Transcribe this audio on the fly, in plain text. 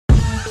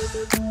It's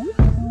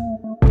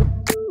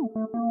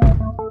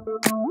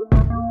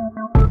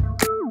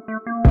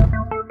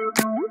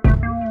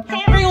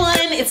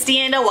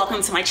Deanda.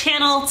 Welcome to my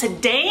channel.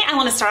 Today I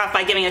want to start off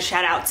by giving a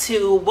shout out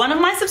to one of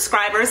my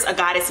subscribers, a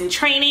goddess in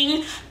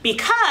training,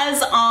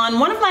 because on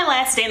one of my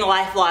last day in the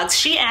life vlogs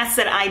she asked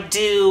that I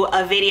do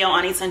a video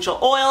on essential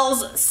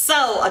oils.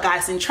 So a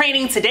goddess in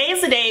training, today is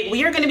the day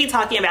we are going to be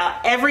talking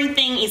about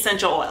everything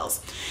essential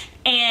oils.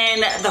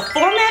 And the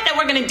format that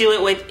we're going to do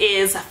it with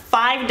is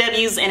 5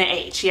 W's and an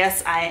H.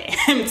 Yes, I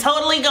am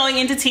totally going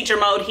into teacher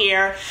mode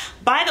here.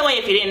 By the way,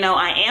 if you didn't know,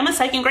 I am a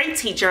second grade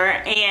teacher,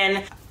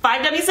 and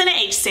 5 W's and an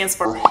H stands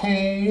for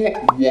who,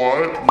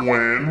 what,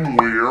 when,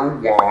 where,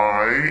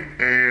 why,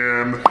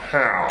 and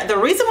how. The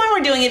reason why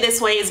we're doing it this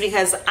way is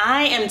because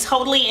I am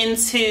totally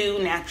into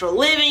natural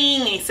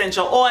living,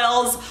 essential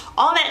oils,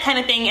 all that kind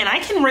of thing, and I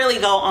can really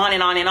go on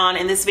and on and on,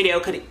 and this video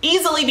could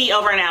easily be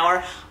over an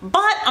hour,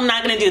 but I'm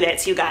not going to do that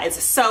to you guys.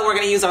 So we're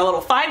going to use our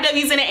little 5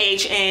 W's and an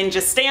H and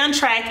just stay on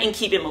track and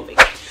keep it moving.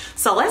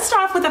 So let's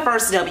start off with the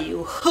first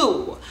W,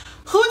 who.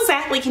 Who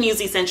exactly can use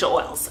essential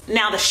oils?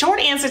 Now, the short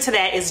answer to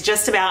that is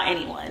just about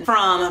anyone.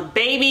 From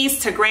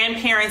babies to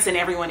grandparents and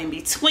everyone in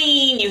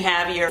between. You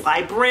have your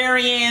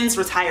librarians,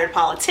 retired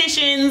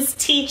politicians,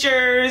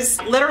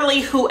 teachers,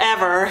 literally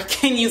whoever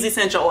can use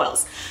essential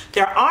oils.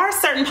 There are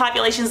certain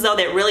populations though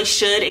that really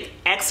should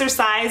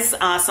exercise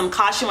some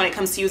caution when it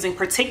comes to using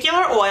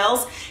particular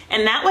oils,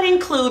 and that would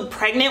include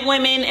pregnant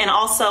women and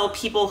also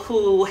people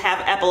who have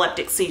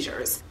epileptic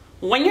seizures.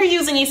 When you're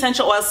using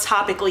essential oils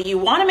topically, you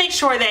want to make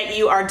sure that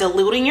you are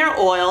diluting your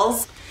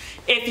oils.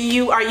 If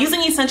you are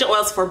using essential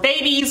oils for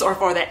babies or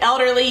for the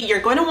elderly, you're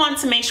going to want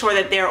to make sure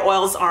that their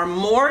oils are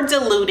more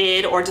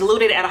diluted or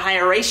diluted at a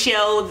higher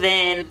ratio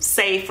than,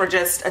 say, for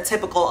just a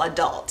typical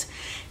adult.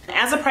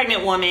 As a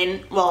pregnant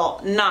woman,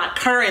 well, not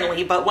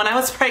currently, but when I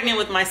was pregnant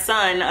with my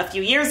son a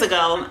few years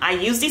ago, I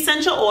used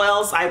essential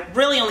oils. I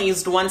really only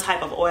used one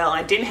type of oil.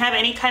 I didn't have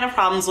any kind of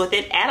problems with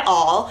it at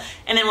all.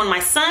 And then when my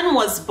son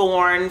was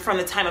born, from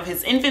the time of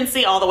his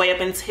infancy all the way up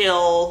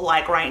until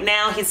like right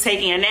now, he's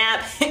taking a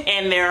nap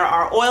and there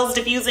are oils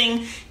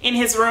diffusing in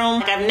his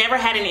room. I've never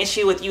had an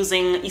issue with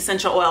using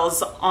essential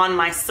oils on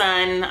my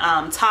son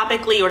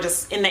topically or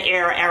just in the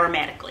air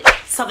aromatically.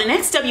 So the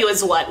next W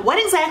is what?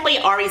 What exactly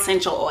are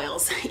essential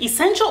oils?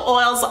 Essential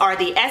oils are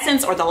the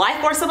essence or the life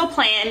force of a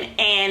plant,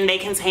 and they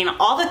contain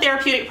all the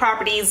therapeutic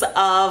properties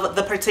of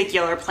the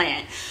particular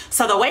plant.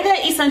 So the way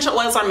that essential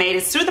oils are made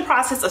is through the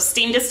process of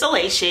steam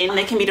distillation.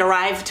 They can be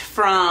derived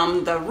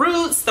from the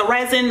roots, the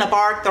resin, the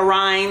bark, the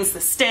rinds,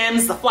 the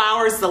stems, the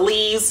flowers, the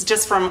leaves,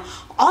 just from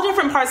all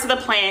different parts of the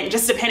plant,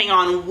 just depending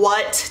on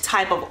what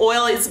type of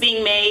oil is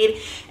being made.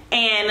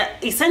 And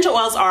essential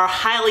oils are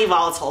highly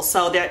volatile,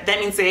 so that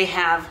means they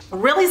have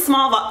really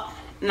small,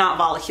 not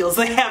molecules,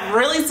 they have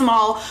really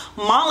small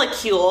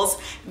molecules.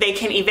 They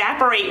can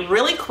evaporate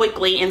really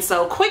quickly, and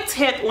so quick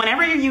tip,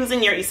 whenever you're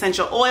using your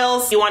essential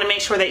oils, you want to make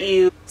sure that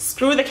you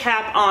screw the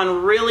cap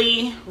on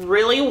really,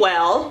 really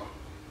well.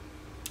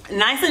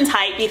 Nice and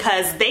tight,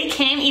 because they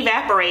can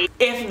evaporate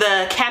if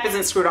the cap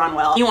isn't screwed on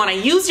well. You want to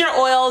use your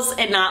oils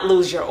and not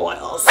lose your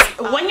oils.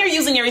 When you're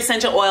using your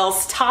essential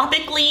oils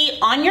topically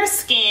on your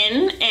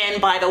skin,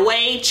 and by the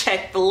way,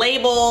 check the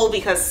label,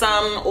 because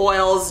some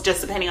oils,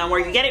 just depending on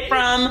where you get it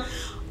from,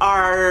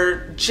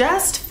 are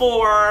just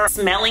for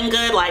smelling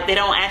good. Like, they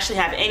don't actually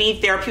have any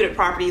therapeutic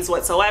properties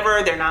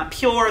whatsoever. They're not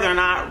pure, they're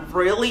not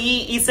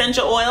really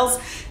essential oils,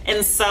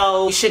 and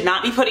so you should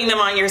not be putting them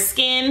on your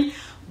skin.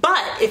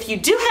 But if you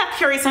do have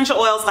pure essential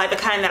oils like the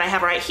kind that I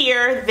have right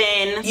here,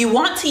 then you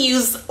want to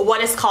use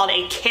what is called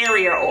a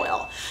carrier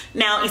oil.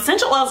 Now,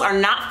 essential oils are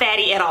not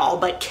fatty at all,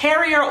 but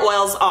carrier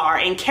oils are.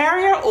 And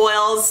carrier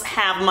oils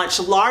have much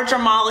larger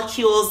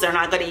molecules. They're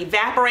not going to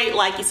evaporate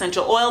like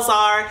essential oils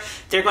are.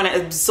 They're going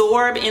to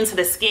absorb into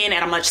the skin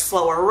at a much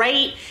slower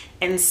rate.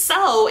 And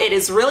so it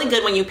is really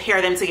good when you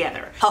pair them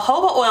together.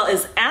 Jojoba oil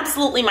is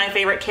absolutely my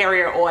favorite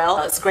carrier oil.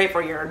 It's great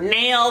for your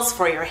nails,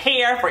 for your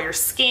hair, for your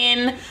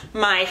skin.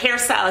 My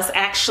hairstylist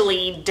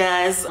actually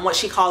does what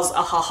she calls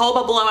a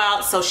jojoba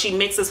blowout. So she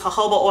mixes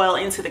jojoba oil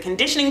into the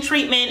conditioning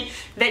treatment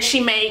that she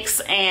makes.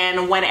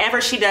 And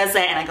whenever she does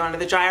that and I go under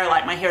the dryer,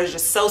 like, my hair is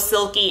just so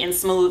silky and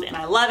smooth and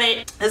I love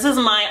it. This is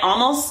my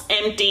almost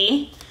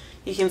empty.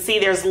 You can see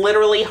there's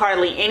literally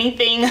hardly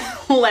anything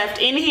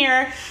left in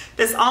here.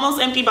 This almost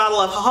empty bottle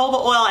of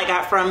jojoba oil I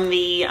got from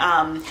the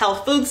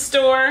health food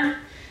store.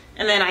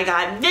 And then I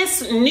got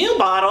this new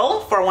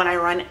bottle for when I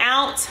run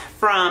out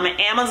from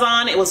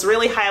Amazon. It was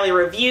really highly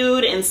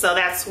reviewed, and so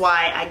that's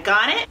why I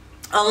got it.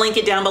 I'll link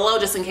it down below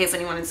just in case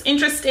anyone is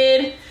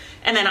interested.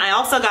 And then I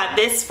also got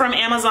this from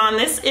Amazon.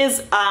 This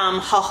is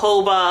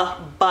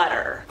jojoba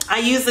butter. I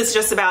use this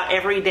just about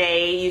every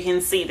day. You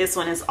can see this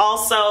one is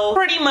also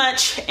pretty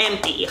much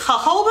empty.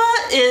 Jojoba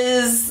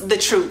is the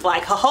truth.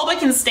 Like, jojoba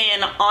can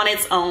stand on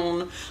its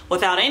own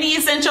without any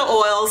essential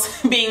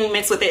oils being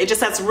mixed with it. It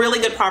just has really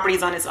good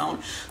properties on its own.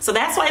 So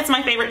that's why it's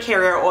my favorite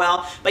carrier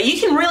oil. But you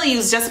can really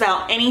use just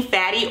about any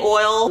fatty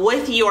oil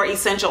with your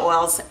essential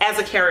oils as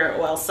a carrier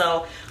oil.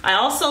 So I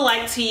also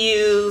like to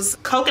use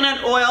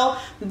coconut oil.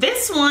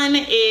 This one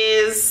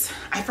is,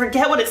 I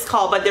forget what it's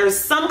called, but there's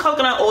some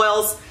coconut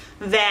oils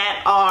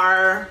that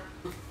are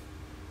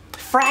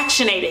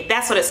fractionated.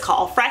 That's what it's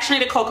called.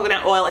 Fractionated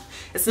coconut oil.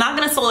 It's not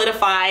going to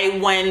solidify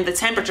when the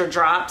temperature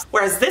drops.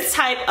 Whereas this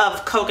type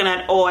of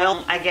coconut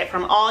oil I get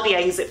from Aldi, I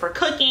use it for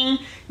cooking.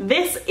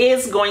 This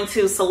is going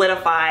to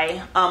solidify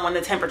when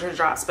the temperature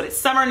drops. But it's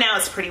summer now.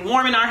 It's pretty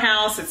warm in our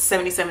house. It's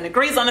 77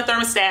 degrees on the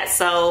thermostat.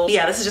 So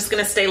yeah, this is just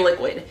going to stay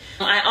liquid.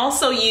 I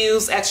also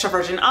use extra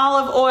virgin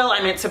olive oil.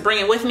 I meant to bring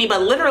it with me,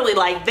 but literally,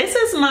 like, this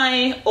is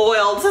my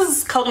oil. This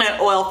is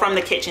coconut oil from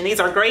the kitchen. These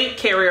are great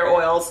carrier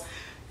oils.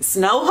 It's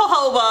no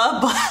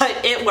jojoba,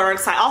 but it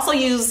works. I also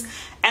use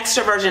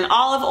extra virgin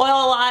olive oil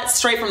a lot,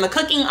 straight from the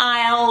cooking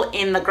aisle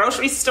in the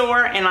grocery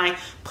store, and I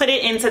put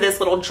it into this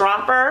little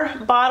dropper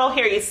bottle.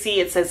 Here you see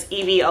it says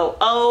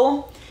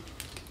EVOO.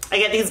 I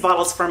get these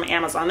bottles from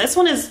Amazon. This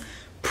one is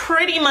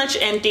pretty much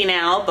empty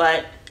now,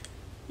 but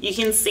you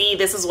can see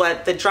this is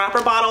what the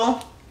dropper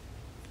bottle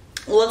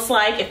looks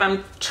like. If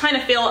I'm trying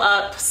to fill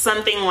up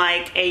something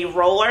like a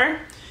roller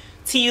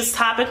to use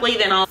topically,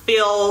 then I'll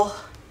fill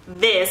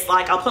this,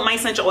 like, I'll put my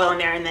essential oil in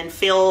there and then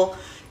fill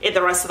it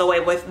the rest of the way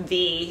with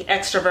the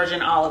extra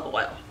virgin olive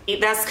oil.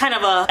 That's kind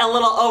of a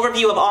little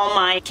overview of all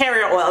my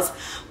carrier oils.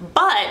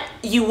 But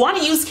you want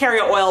to use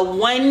carrier oil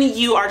when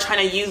you are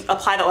trying to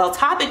apply the oil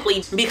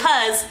topically,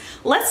 because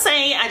let's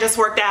say I just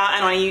worked out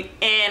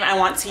and I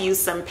want to use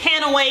some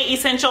Panaway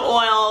essential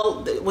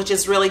oil, which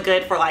is really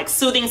good for like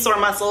soothing sore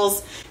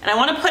muscles, and I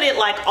want to put it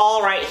like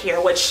all right here,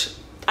 which,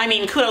 I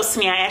mean, kudos to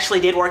me, I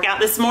actually did work out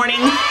this morning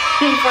for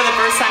the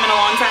first time in a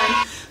long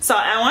time. So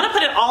I want to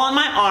put it all on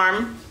my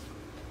arm.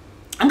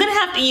 I'm gonna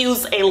have to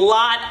use a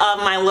lot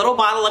of my little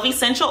bottle of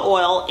essential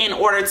oil in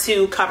order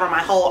to cover my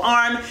whole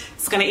arm.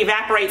 It's gonna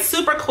evaporate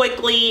super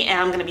quickly and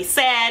I'm gonna be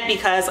sad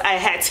because I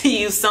had to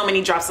use so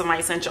many drops of my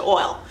essential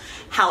oil.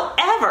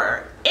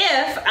 However,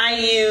 if I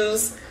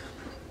use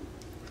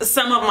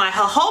some of my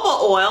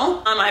jojoba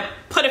oil, I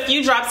put a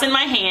few drops in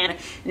my hand.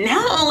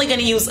 Now I'm only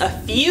gonna use a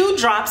few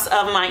drops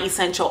of my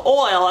essential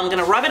oil. I'm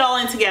gonna rub it all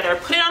in together,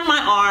 put it on my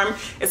arm.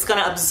 It's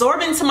gonna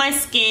absorb into my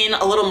skin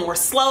a little more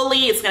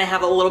slowly. It's gonna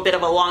have a little bit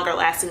of a longer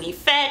lasting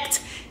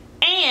effect.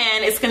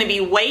 And it's gonna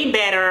be way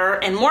better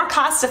and more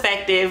cost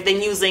effective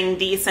than using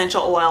the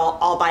essential oil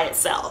all by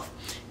itself.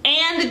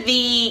 And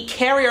the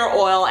carrier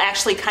oil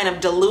actually kind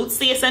of dilutes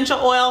the essential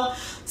oil.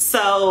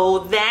 So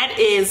that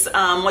is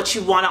what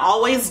you want to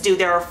always do.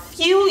 There are a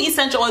few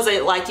essential oils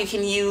that like you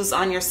can use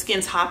on your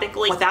skin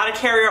topically without a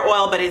carrier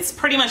oil, but it's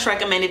pretty much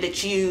recommended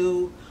that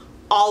you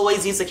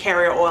always use a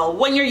carrier oil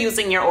when you're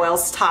using your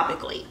oils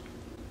topically.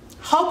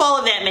 Hope all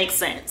of that makes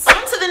sense. On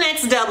to the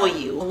next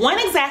W. When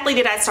exactly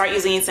did I start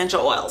using essential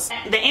oils?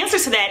 The answer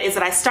to that is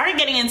that I started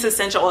getting into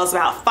essential oils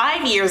about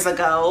 5 years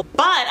ago,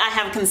 but I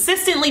have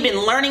consistently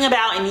been learning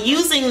about and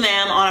using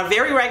them on a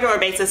very regular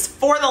basis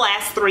for the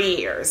last 3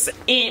 years.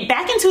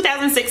 Back in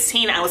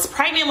 2016, I was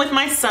pregnant with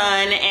my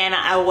son and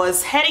I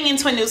was heading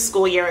into a new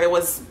school year. It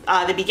was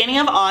the beginning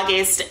of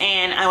August,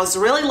 and I was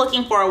really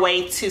looking for a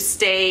way to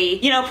stay,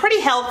 you know,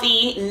 pretty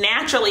healthy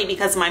naturally,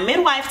 because my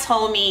midwife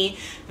told me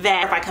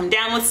that if I come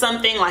down with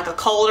something like a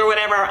cold or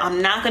whatever,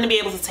 I'm not going to be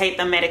able to take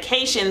the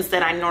medications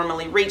that I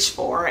normally reach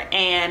for.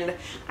 And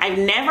I've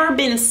never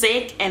been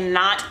sick and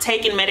not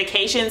taken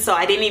medication, so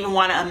I didn't even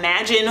want to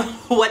imagine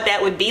what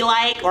that would be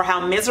like or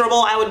how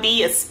miserable I would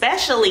be,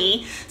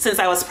 especially since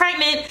I was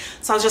pregnant.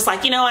 So I was just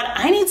like, you know what,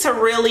 I need to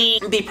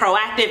really be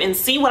proactive and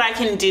see what I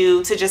can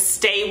do to just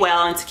stay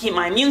well and to keep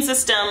my immune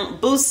system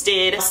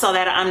boosted so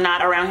that I'm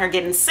not around here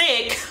getting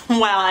sick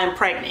while I'm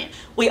pregnant.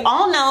 We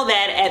all know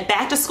that at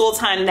back to school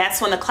time,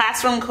 that's when the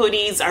classroom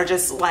cooties are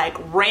just like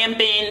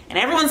rampant and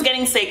everyone's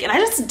getting sick, and I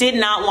just did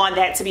not want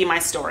that to be my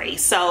story.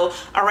 So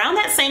around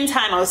that same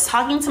time, I was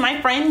talking to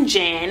my friend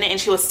Jen, and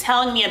she was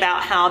telling me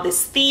about how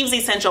this Thieves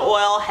essential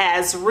oil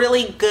has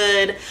really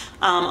good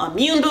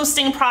immune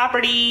boosting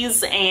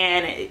properties,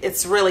 and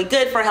it's really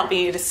good for helping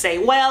you to stay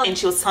well. And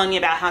she was telling me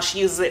about how she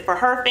uses it for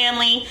her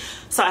family.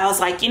 So I was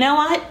like, you know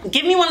what?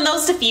 Give me one of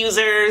those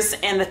diffusers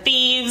and the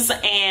Thieves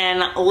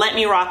and let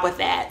me rock with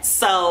that.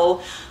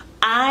 So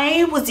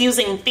I was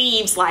using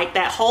Thieves like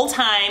that whole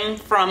time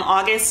from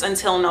August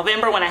until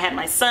November when I had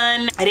my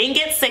son. I didn't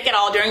get sick at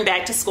all during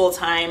back to school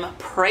time.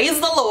 Praise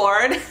the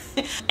Lord.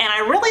 And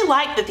I really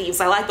liked the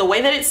Thieves. I liked the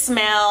way that it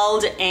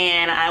smelled,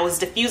 and I was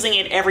diffusing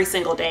it every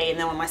single day. And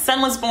then when my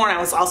son was born, I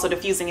was also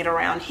diffusing it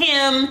around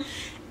him.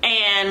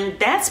 And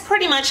that's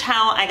pretty much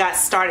how I got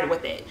started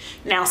with it.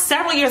 Now,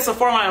 several years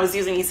before, when I was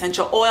using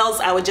essential oils,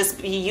 I would just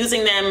be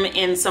using them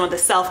in some of the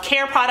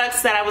self-care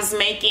products that I was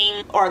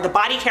making, or the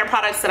body care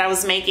products that I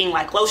was making,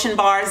 like lotion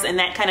bars and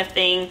that kind of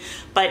thing,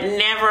 but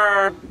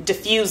never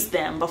diffused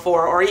them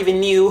before, or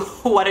even knew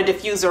what a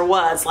diffuser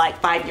was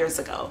like 5 years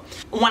ago.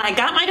 When I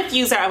got my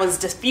diffuser, I was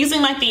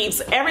diffusing my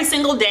feeds every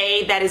single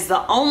day. That is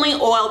the only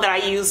oil that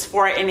I used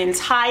for an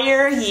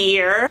entire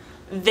year.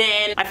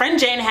 Then my friend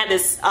Jen had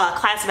this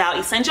class about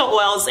essential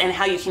oils and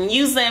how you can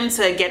use them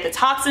to get the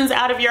toxins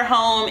out of your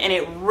home, and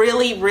it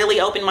really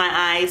opened my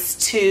eyes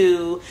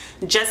to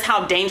just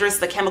how dangerous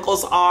the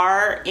chemicals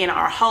are in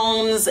our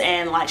homes.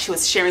 And like, she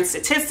was sharing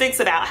statistics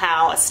about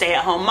how a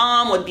stay-at-home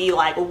mom would be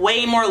like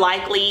way more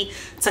likely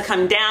to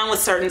come down with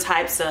certain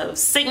types of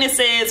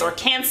sicknesses or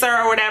cancer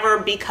or whatever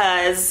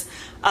because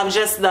of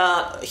just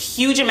the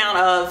huge amount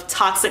of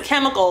toxic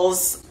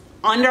chemicals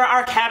under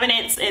our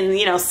cabinets and,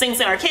 you know, sinks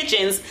in our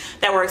kitchens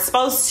that we're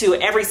exposed to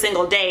every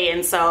single day.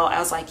 And so I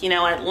was like, you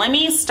know what, let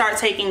me start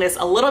taking this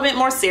a little bit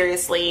more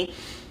seriously,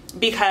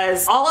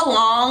 because all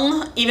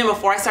along, even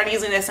before I started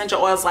using the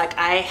essential oils, like,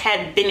 I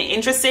had been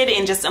interested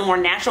in just a more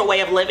natural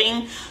way of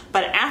living.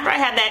 But after I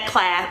had that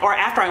class, or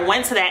after I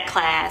went to that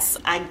class,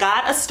 I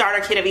got a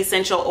starter kit of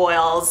essential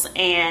oils,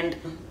 and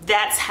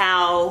that's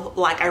how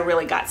like I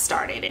really got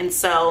started. And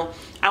so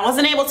I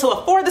wasn't able to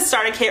afford the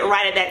starter kit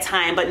right at that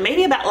time, but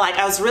maybe about like,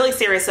 I was really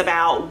serious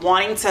about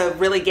wanting to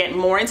really get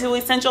more into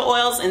essential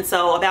oils. And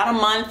so about a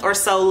month or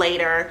so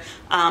later,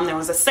 there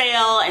was a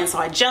sale, and so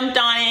I jumped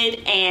on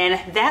it,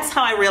 and that's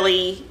how I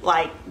really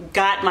like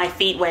got my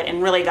feet wet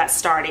and really got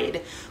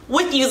started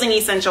with using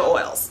essential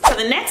oils. So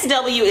the next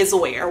W is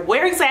where.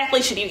 Where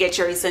exactly should you get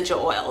your essential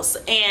oils?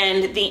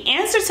 And the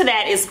answer to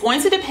that is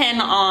going to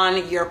depend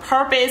on your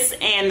purpose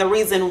and the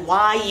reason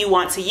why you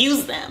want to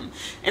use them.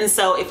 And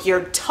so if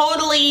you're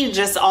totally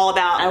just all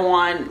about, I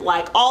want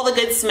like all the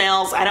good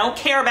smells, I don't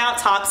care about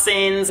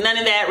toxins, none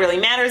of that really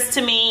matters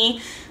to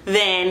me,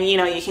 then, you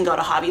know, you can go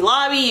to Hobby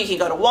Lobby, you can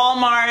go to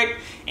Walmart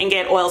and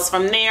get oils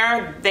from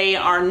there. They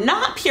are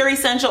not pure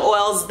essential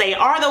oils. They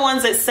are the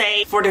ones that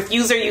say for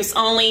diffuser use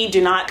only,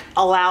 do not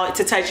allow it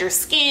to touch your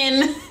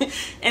skin.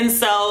 And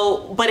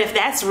so, but if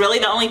that's really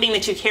the only thing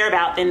that you care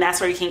about, then that's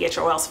where you can get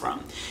your oils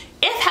from.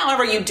 If,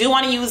 however, you do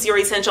want to use your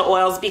essential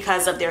oils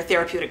because of their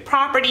therapeutic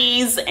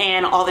properties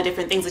and all the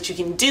different things that you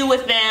can do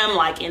with them,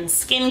 like in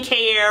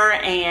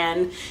skincare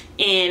and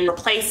in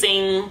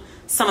replacing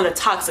some of the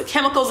toxic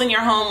chemicals in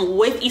your home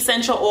with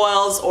essential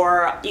oils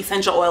or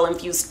essential oil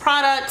infused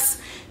products,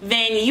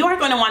 then you are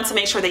going to want to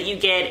make sure that you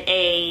get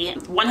a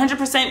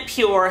 100%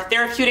 pure,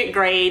 therapeutic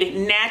grade,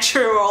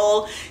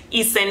 natural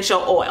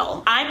essential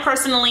oil. I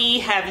personally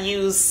have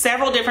used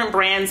several different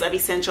brands of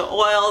essential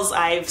oils.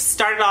 I've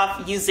started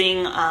off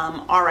using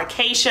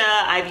Acacia.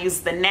 I've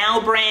used the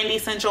Now brand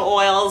essential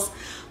oils.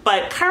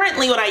 But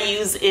currently what I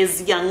use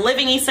is Young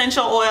Living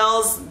essential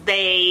oils.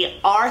 They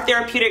are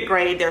therapeutic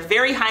grade. They're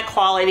very high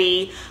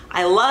quality.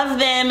 I love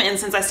them, and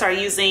since I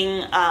started using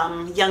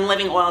Young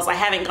Living oils, I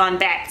haven't gone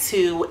back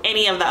to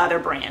any of the other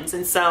brands.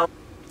 And so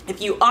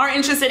if you are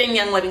interested in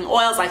Young Living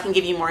oils, I can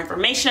give you more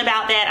information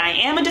about that. I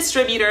am a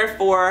distributor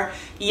for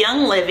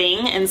Young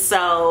Living, and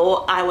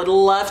so I would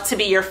love to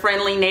be your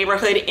friendly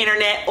neighborhood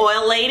internet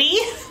oil lady.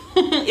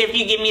 If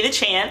you give me the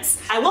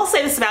chance. I will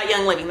say this about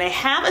Young Living. They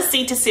have a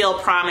seed to seal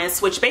promise,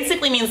 which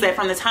basically means that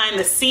from the time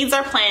the seeds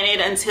are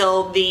planted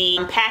until the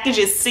package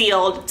is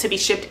sealed to be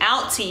shipped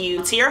out to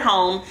you, to your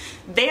home,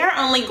 they're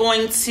only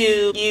going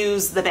to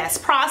use the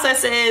best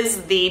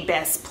processes, the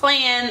best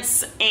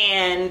plants,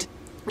 and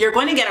you're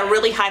going to get a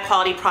really high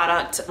quality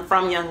product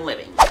from Young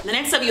Living. The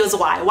next W is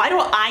why. Why do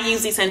I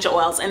use essential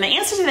oils? And the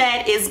answer to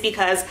that is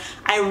because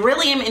I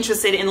really am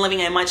interested in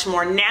living a much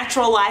more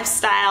natural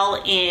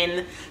lifestyle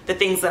in the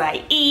things that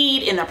I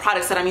eat, in the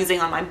products that I'm using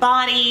on my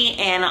body.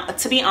 And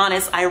to be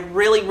honest, I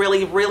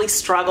really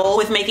struggle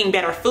with making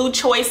better food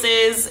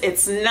choices.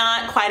 It's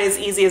not quite as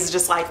easy as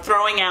just like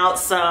throwing out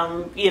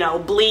some, you know,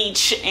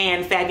 bleach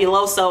and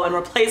Fabuloso and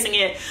replacing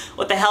it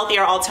with a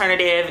healthier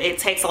alternative. It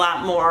takes a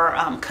lot more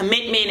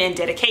commitment and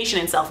dedication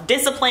and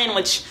self-discipline,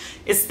 which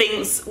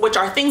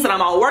are things that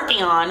I'm all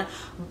working on.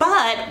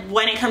 But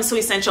when it comes to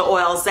essential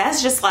oils,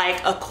 that's just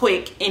like a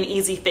quick and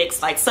easy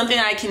fix, like something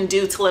that I can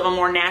do to live a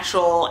more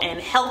natural and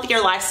healthier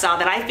lifestyle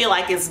that I feel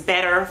like is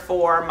better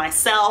for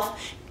myself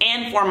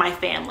and for my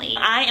family.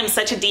 I am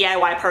such a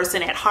DIY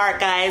person at heart,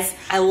 guys.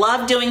 I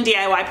love doing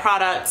DIY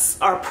products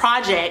or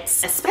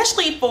projects,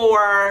 especially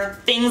for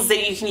things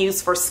that you can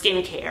use for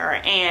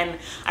skincare. And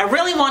I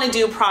really want to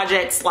do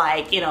projects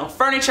like, you know,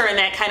 furniture and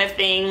that kind of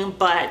thing,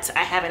 but I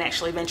haven't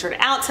actually ventured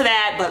out to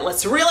that. But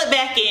let's reel it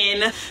back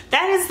in.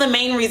 That is the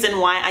main reason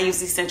why I use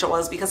essential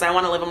oils, because I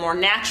want to live a more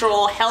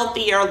natural,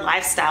 healthier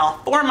lifestyle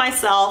for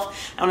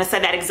myself. I want to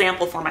set that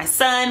example for my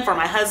son, for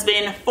my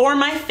husband, for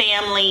my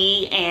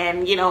family,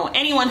 and, you know,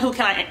 anyone who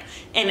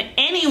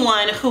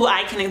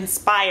I can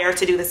inspire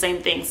to do the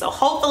same thing. So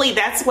hopefully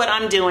that's what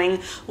I'm doing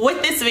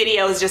with this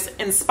video, is just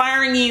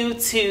inspiring you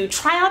to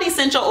try out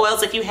essential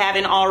oils if you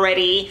haven't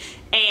already,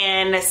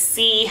 and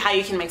see how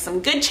you can make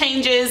some good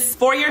changes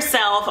for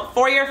yourself,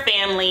 for your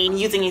family,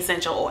 using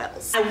essential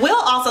oils. I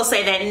will also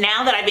say that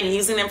now that I've been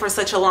using them for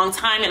such a long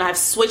time and I've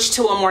switched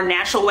to a more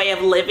natural way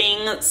of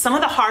living, some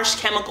of the harsh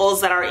chemicals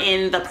that are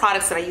in the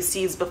products that I used to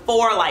use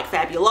before, like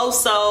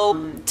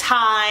Fabuloso,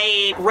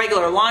 Tide,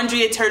 regular laundry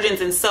detergents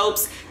and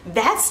soaps,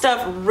 that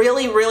stuff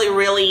really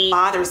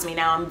bothers me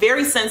now. I'm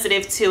very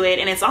sensitive to it,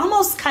 and it's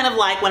almost kind of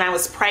like when I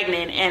was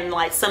pregnant and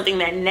like something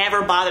that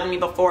never bothered me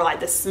before, like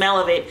the smell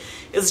of it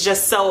is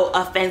just so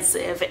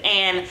offensive.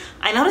 And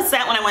I noticed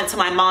that when I went to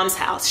my mom's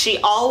house. She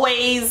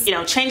always, you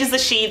know, changes the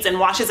sheets and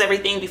washes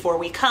everything before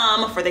we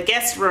come for the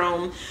guest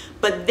room.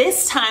 But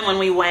this time when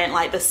we went,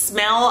 like the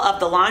smell of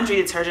the laundry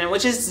detergent,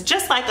 which is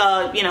just like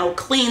a, you know,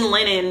 clean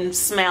linen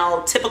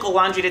smell, typical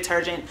laundry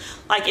detergent,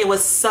 like it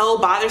was so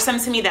bothersome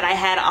to me that I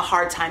had a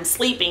hard time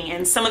sleeping.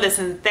 And some of the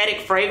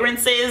synthetic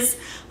fragrances,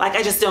 like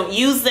I just don't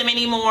use them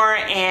anymore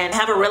and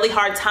have a really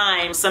hard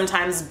time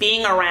sometimes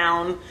being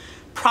around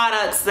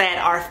products that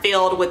are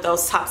filled with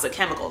those toxic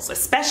chemicals,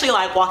 especially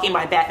like walking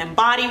by Bath and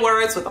Body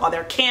Works with all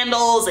their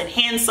candles and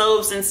hand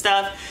soaps and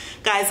stuff.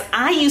 Guys,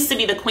 I used to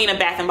be the queen of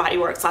Bath and Body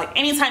Works. Like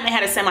anytime they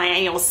had a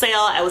semi-annual sale,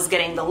 I was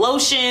getting the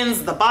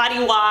lotions, the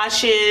body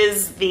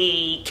washes,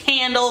 the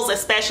candles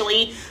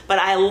especially, but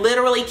I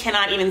literally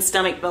cannot even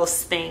stomach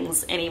those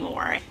things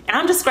anymore. And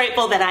I'm just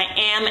grateful that I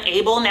am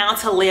able now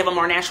to live a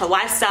more natural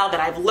lifestyle, that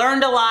I've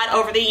learned a lot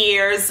over the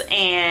years,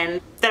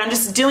 and that I'm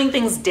just doing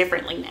things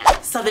differently now.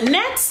 So the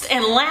next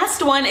and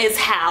last one is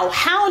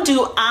how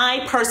do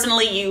I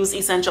personally use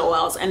essential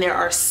oils? And there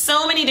are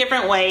so many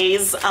different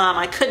ways.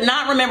 I could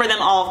not remember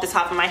them all off the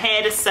top of my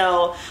head,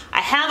 so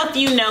I have a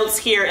few notes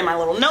here in my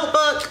little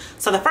notebook.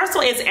 So the first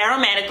way is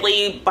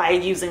aromatically, by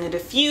using a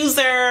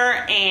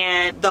diffuser,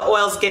 and the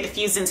oils get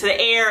diffused into the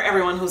air.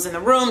 Everyone who's in the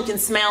room can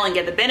smell and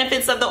get the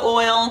benefits of the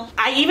oil.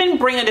 I even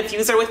bring a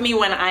diffuser with me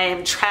when I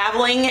am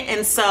traveling,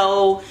 and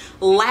so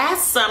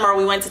last summer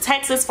we went to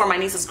Texas for my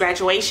niece's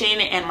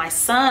graduation, and my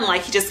son,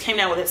 like, he just came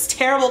down with this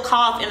terrible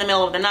cough in the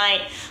middle of the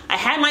night. I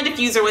had my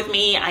diffuser with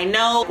me. I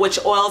know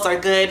which oils are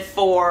good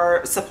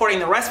for supporting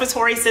the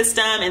respiratory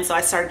system, and so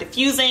I started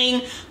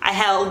diffusing. I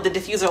held the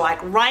diffuser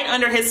like right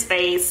under his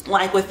face.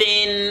 Like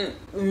within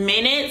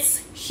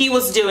minutes, he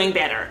was doing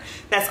better.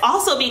 That's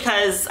also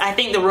because I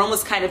think the room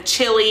was kind of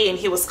chilly and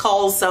he was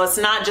cold, so it's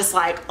not just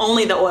like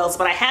only the oils,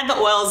 but I had the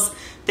oils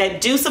that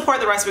do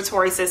support the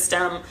respiratory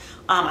system.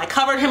 I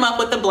covered him up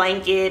with the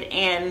blanket,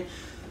 and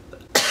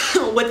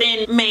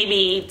within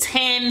maybe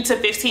 10 to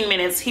 15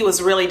 minutes, he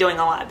was really doing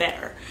a lot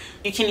better.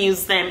 You can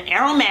use them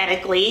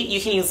aromatically.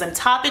 You can use them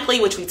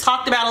topically, which we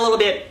talked about a little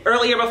bit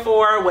earlier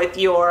before with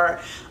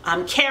your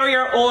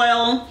carrier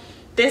oil.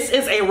 This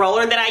is a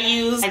roller that I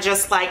use. I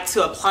just like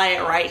to apply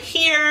it right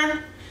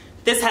here.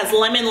 This has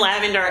lemon,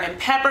 lavender, and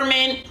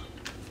peppermint,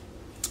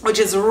 which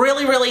is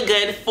really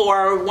good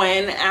for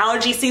when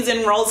allergy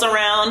season rolls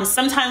around.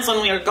 Sometimes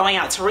when we are going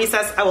out to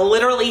recess, I will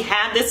literally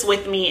have this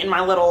with me in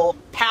my little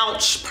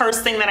pouch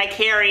purse thing that I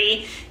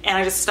carry, and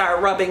I just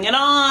start rubbing it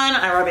on.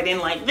 I rub it in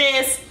like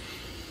this.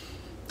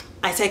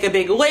 I take a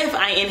big whiff,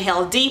 I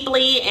inhale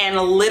deeply, and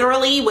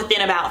literally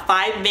within about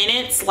 5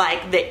 minutes,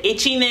 like the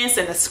itchiness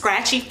and the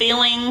scratchy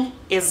feeling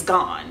is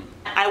gone.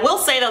 I will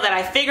say though that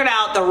I figured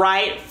out the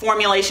right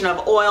formulation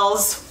of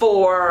oils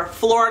for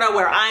Florida,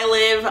 where I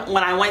live.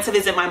 When I went to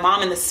visit my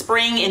mom in the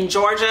spring in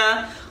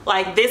Georgia,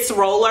 like this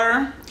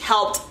roller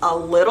helped a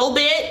little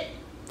bit,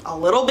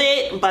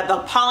 but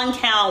the pollen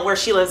count where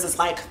she lives is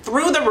like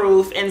through the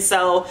roof, and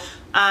so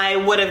I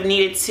would have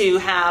needed to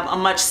have a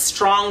much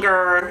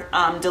stronger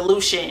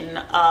dilution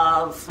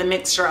of the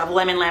mixture of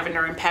lemon,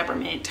 lavender, and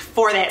peppermint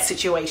for that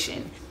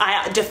situation.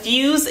 I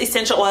diffuse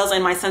essential oils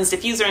in my son's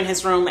diffuser in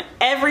his room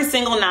every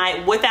single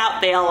night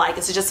without fail. Like,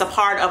 it's just a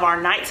part of our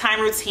nighttime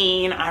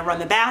routine. I run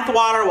the bath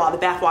water while the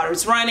bath water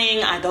is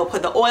running. I go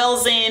put the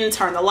oils in,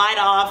 turn the light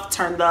off,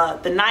 turn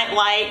the night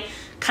light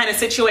kind of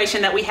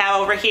situation that we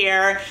have over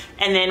here,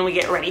 and then we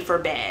get ready for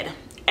bed.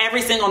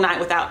 Every single night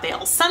without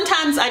fail.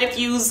 Sometimes I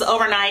diffuse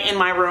overnight in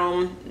my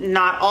room,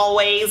 not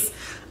always.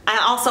 I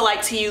also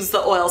like to use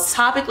the oils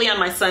topically on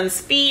my son's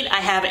feet.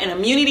 I have an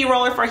immunity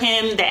roller for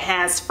him that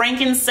has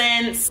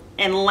frankincense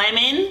and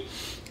lemon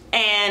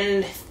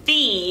and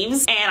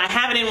thieves, and I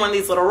have it in one of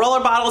these little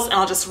roller bottles, and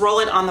I'll just roll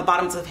it on the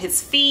bottoms of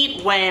his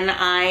feet when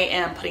I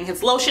am putting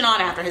his lotion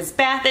on after his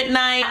bath at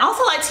night. I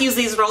also like to use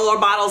these roller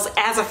bottles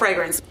as a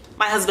fragrance.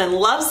 My husband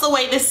loves the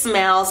way this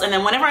smells, and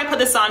then whenever I put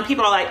this on,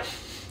 people are like,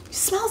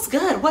 smells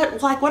good.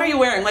 What are you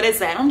wearing? What is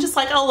that? I'm just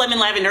like, oh, lemon,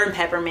 lavender, and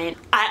peppermint.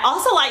 I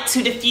also like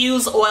to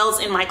diffuse oils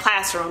in my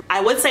classroom.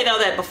 I would say though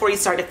that before you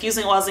start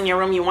diffusing oils in your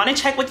room, you want to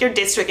check with your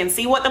district and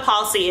see what the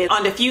policy is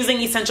on diffusing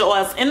essential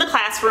oils in the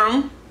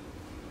classroom.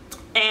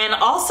 And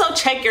also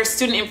check your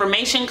student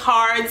information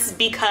cards,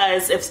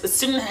 because if a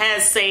student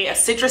has, say, a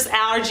citrus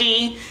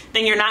allergy,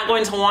 then you're not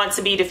going to want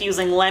to be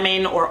diffusing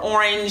lemon or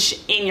orange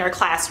in your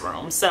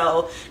classroom.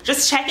 So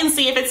just check and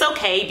see if it's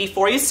okay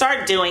before you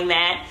start doing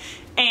that.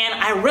 And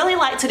I really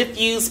like to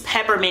diffuse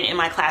peppermint in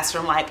my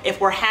classroom. Like if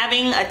we're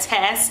having a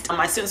test,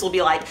 my students will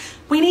be like,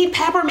 we need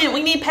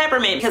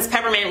peppermint, because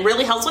peppermint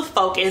really helps with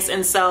focus.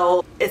 And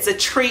so it's a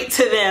treat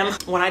to them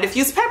when I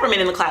diffuse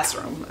peppermint in the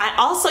classroom. I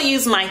also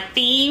use my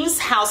Thieves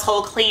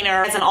household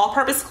cleaner as an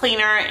all-purpose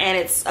cleaner, and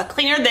it's a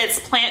cleaner that's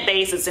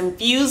plant-based. It's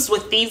infused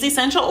with Thieves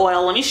essential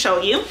oil. Let me show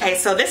you. Okay,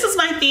 so this is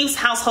my Thieves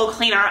household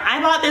cleaner.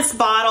 I bought this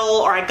bottle,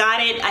 or I got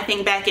it, I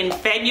think back in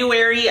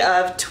February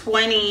of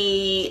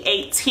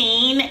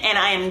 2018, and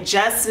I am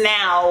just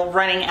now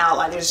running out.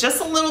 Like there's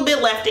just a little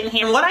bit left in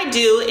here. And what I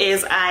do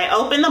is I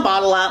open the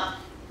bottle up,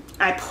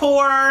 I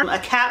pour a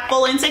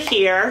capful into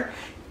here,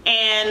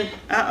 and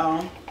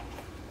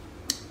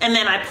and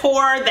then I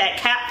pour that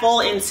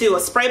capful into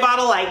a spray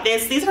bottle like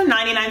this. These are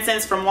 99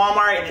 cents from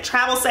Walmart in the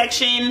travel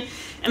section.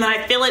 And then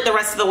I fill it the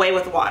rest of the way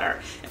with water.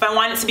 If I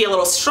want it to be a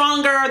little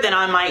stronger, then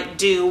I might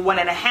do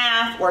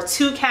 1.5 or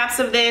 2 caps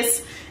of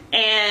this.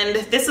 And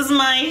this is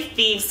my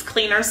Thieves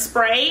cleaner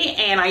spray,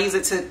 and I use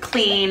it to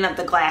clean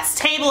the glass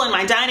table in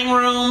my dining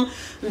room,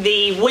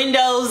 the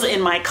windows in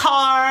my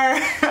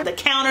car, the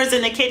counters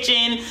in the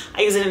kitchen.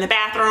 I use it in the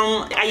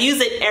bathroom. I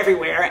use it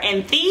everywhere.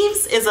 And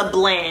Thieves is a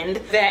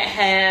blend that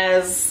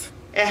has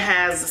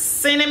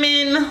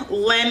cinnamon,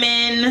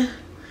 lemon,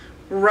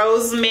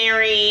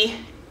 rosemary,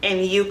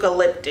 and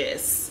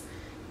eucalyptus,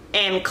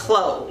 and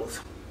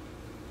clove.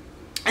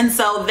 And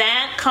so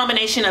that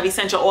combination of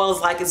essential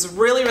oils is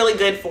really, really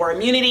good for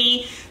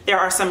immunity. There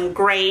are some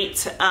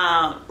great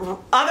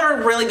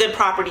other really good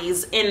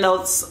properties in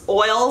those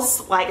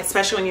oils,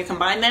 especially when you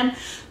combine them.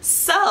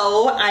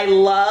 So I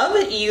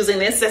love using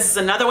this. This is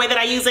another way that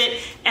I use it,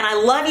 and I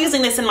love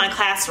using this in my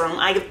classroom.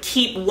 I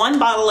keep 1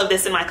 bottle of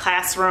this in my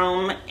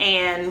classroom,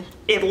 and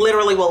it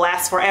literally will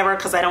last forever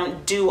because I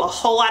don't do a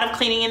whole lot of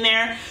cleaning in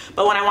there.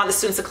 But when I want the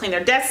students to clean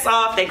their desks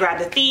off, they grab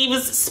the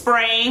Thieves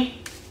spray.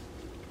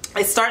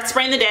 I start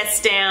spraying the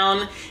desk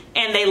down,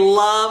 and they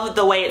love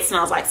the way it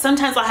smells. Like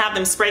sometimes I'll have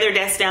them spray their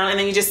desk down, and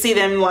then you just see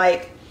them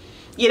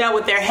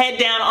with their head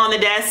down on the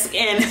desk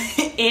and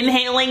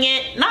inhaling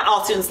it. Not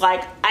all students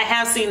I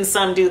have seen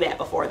some do that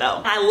before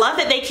though. I love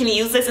that they can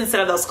use this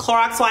instead of those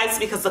Clorox wipes,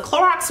 because the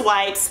Clorox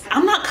wipes,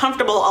 I'm not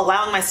comfortable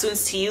allowing my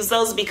students to use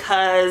those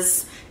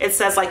because it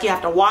says you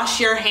have to wash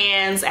your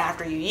hands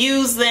after you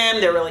use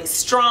them. They're really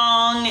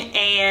strong,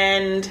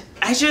 and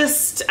I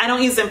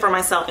don't use them for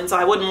myself, and so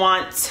I wouldn't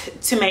want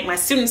to make my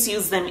students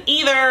use them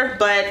either.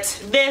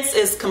 But this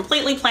is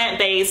completely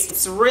plant-based.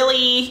 It's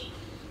really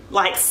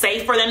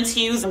safe for them to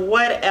use.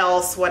 What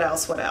else?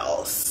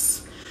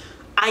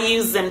 I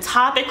use them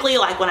topically,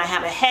 when I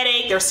have a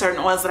headache. There's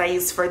certain oils that I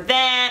use for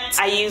that.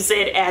 I use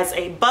it as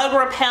a bug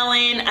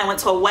repellent. I went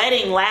to a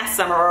wedding last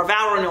summer, or a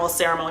vow renewal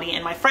ceremony,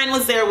 and my friend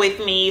was there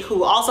with me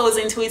who also is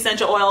into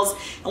essential oils,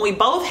 and we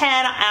both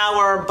had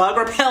our bug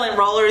repellent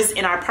rollers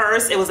in our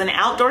purse. It was an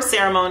outdoor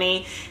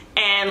ceremony,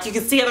 and you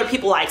could see other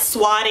people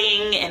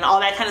swatting and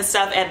all that kind of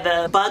stuff at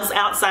the bugs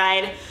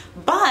outside.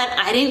 But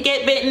I didn't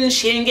get bitten,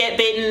 she didn't get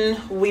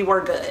bitten, we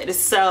were good.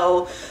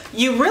 So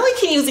you really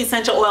can use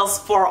essential oils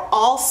for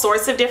all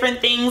sorts of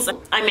different things.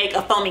 I make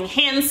a foaming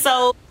hand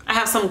soap. I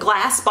have some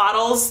glass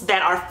bottles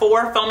that are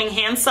for foaming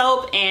hand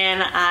soap,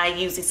 and I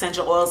use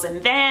essential oils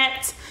in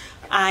that.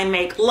 I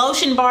make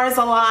lotion bars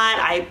a lot.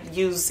 I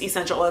use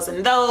essential oils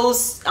in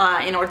those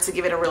in order to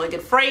give it a really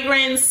good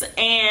fragrance,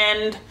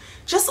 and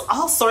just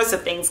all sorts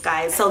of things,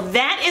 guys. So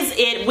that is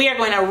it. We are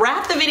going to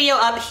wrap the video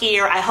up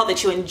here. I hope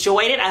that you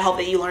enjoyed it. I hope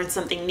that you learned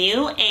something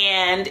new,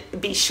 and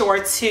be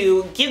sure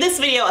to give this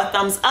video a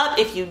thumbs up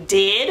if you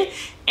did,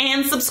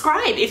 and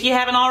subscribe if you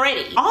haven't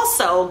already.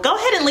 Also, go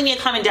ahead and leave me a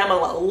comment down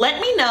below.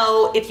 Let me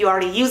know if you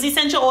already use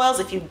essential oils.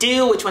 If you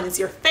do, which one is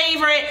your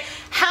favorite?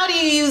 How do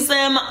you use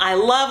them? I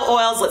love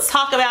oils. Let's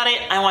talk about it.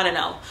 I want to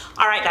know.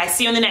 All right, guys,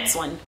 see you in the next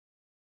one.